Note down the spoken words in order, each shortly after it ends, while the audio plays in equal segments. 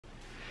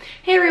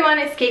Hey everyone,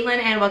 it's Caitlin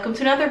and welcome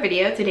to another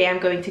video. Today I'm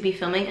going to be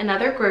filming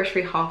another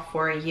grocery haul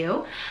for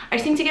you. I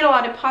seem to get a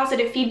lot of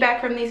positive feedback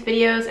from these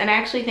videos, and I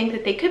actually think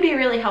that they could be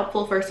really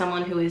helpful for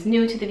someone who is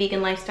new to the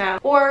vegan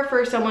lifestyle or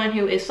for someone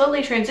who is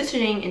slowly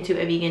transitioning into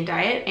a vegan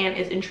diet and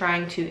is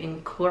trying to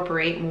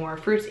incorporate more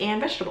fruits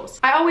and vegetables.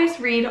 I always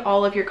read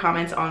all of your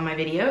comments on my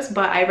videos,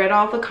 but I read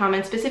all the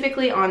comments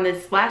specifically on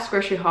this last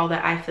grocery haul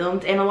that I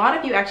filmed, and a lot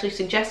of you actually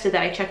suggested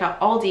that I check out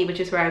Aldi, which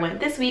is where I went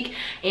this week,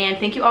 and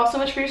thank you all so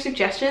much for your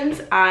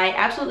suggestions. I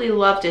absolutely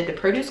loved it. The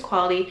produce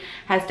quality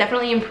has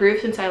definitely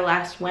improved since I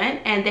last went,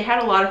 and they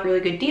had a lot of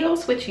really good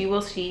deals, which you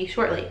will see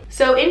shortly.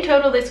 So in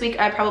total this week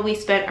I probably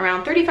spent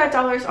around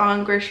 $35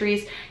 on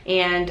groceries,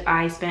 and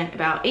I spent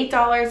about $8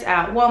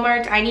 at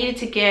Walmart. I needed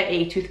to get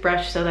a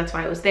toothbrush, so that's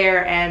why I was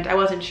there, and I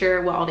wasn't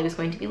sure what Aldi was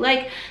going to be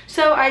like,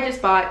 so I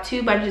just bought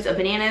 2 bunches of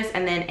bananas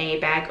and then a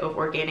bag of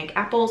organic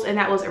apples, and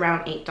that was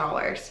around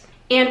 $8.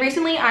 And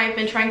recently I've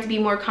been trying to be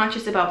more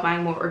conscious about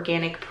buying more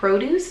organic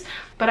produce,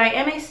 but I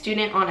am a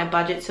student on a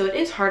budget, so it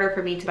is harder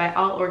for me to buy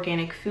all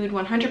organic food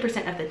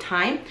 100% of the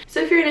time.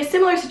 So if you're in a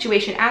similar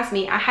situation as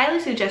me, I highly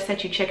suggest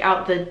that you check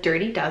out the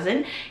Dirty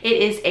Dozen. It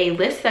is a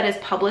list that is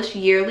published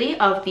yearly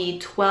of the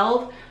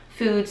 12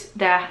 foods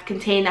that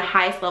contain the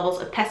highest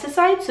levels of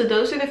pesticides. So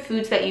those are the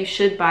foods that you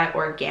should buy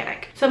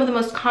organic. Some of the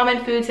most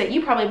common foods that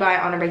you probably buy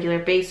on a regular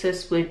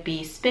basis would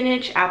be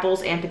spinach,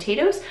 apples, and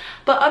potatoes.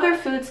 But other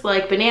foods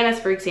like bananas,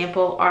 for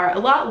example, are a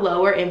lot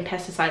lower in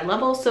pesticide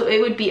levels. So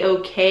it would be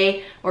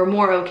okay, or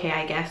more okay,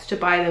 I guess, to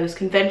buy those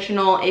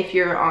conventional if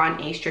you're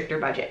on a stricter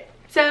budget.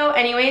 So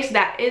anyways,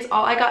 that is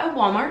all I got at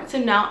Walmart. So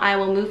now I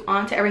will move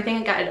on to everything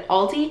I got at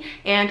Aldi.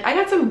 And I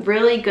got some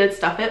really good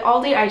stuff at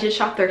Aldi. I just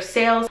shopped their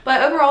sales,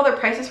 but overall their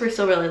prices were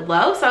still really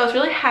low. So I was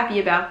really happy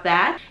about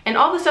that. And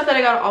all the stuff that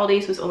I got at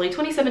Aldi's was only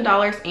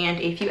 $27 and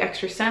a few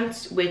extra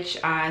cents, which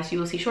as you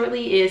will see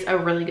shortly is a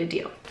really good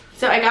deal.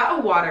 So I got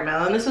a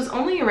watermelon. This was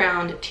only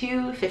around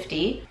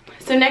 $2.50.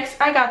 So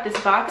next I got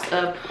this box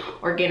of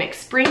organic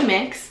spring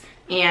mix.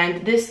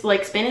 And this,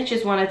 like spinach,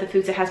 is one of the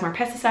foods that has more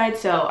pesticides,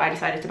 so I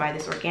decided to buy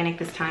this organic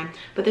this time.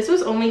 But this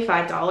was only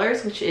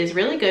 $5, which is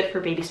really good for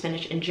baby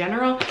spinach in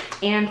general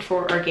and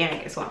for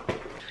organic as well.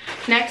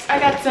 Next, I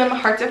got some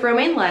hearts of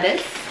romaine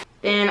lettuce.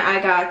 Then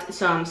I got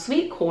some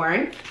sweet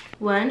corn,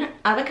 1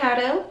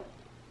 avocado,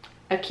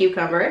 a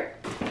cucumber.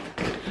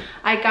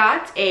 I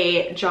got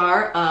a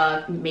jar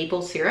of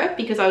maple syrup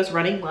because I was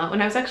running low,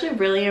 and I was actually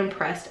really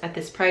impressed at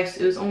this price.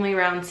 It was only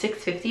around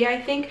 $6.50,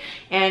 I think,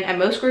 and at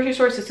most grocery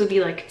stores this would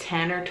be like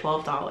 $10 or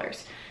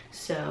 $12.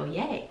 So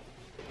yay.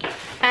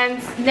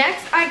 And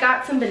next I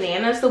got some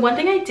bananas. The one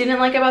thing I didn't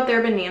like about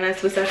their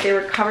bananas was that they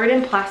were covered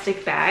in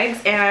plastic bags,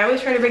 and I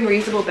always try to bring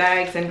reusable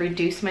bags and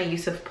reduce my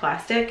use of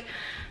plastic,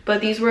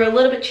 but these were a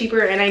little bit cheaper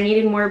and I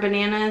needed more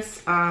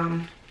bananas, so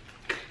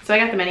I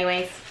got them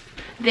anyways.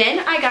 Then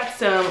I got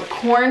some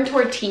corn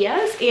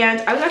tortillas,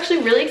 and I was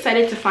actually really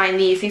excited to find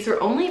these. These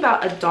were only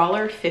about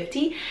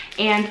 $1.50,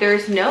 and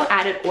there's no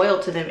added oil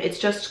to them. It's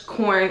just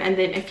corn and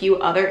then a few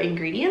other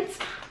ingredients.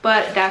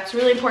 But that's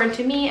really important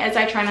to me as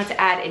I try not to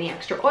add any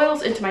extra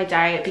oils into my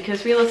diet,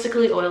 because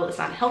realistically oil is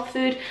not a health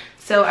food.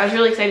 So I was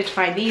really excited to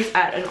find these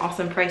at an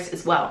awesome price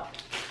as well.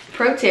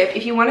 Pro tip,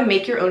 if you want to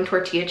make your own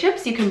tortilla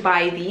chips, you can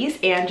buy these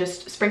and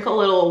just sprinkle a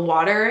little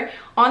water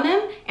on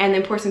them and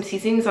then pour some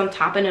seasonings on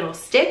top and it'll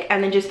stick,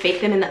 and then just bake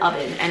them in the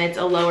oven, and it's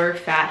a lower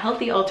fat,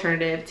 healthy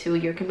alternative to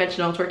your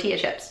conventional tortilla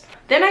chips.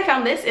 Then I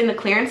found this in the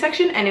clearance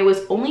section and it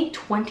was only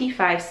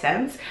 25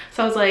 cents.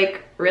 So I was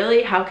like,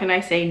 really? How can I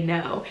say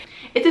no?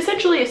 It's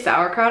essentially a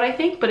sauerkraut, I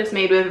think, but it's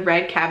made with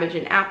red cabbage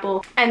and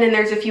apple. And then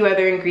there's a few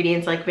other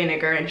ingredients like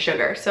vinegar and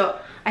sugar. So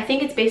I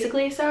think it's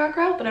basically a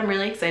sauerkraut, but I'm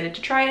really excited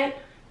to try it.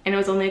 And it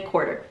was only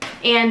 $1.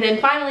 And then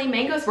finally,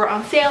 mangoes were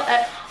on sale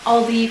at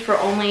Aldi for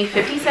only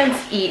 50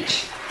 cents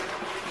each.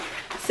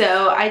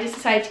 So I just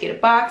decided to get a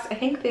box. I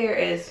think there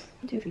is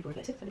 1, 2, 3, 4,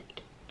 5, 6, 7,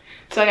 8.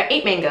 So I got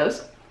 8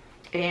 mangoes.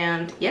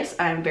 And yes,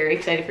 I'm very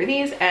excited for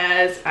these,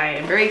 as I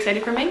am very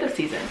excited for mango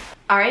season.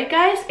 Alright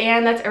guys,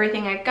 and that's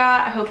everything I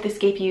got. I hope this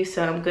gave you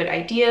some good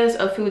ideas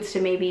of foods to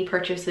maybe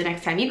purchase the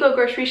next time you go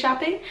grocery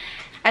shopping.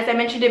 As I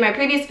mentioned in my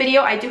previous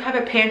video, I do have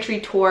a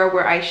pantry tour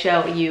where I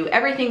show you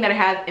everything that I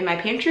have in my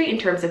pantry in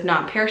terms of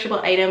non-perishable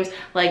items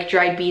like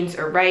dried beans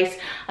or rice.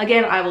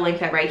 Again, I will link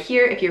that right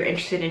here if you're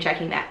interested in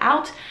checking that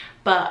out.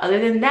 But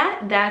other than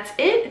that, that's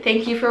it.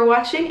 Thank you for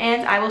watching,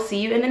 and I will see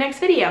you in the next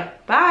video.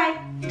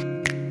 Bye!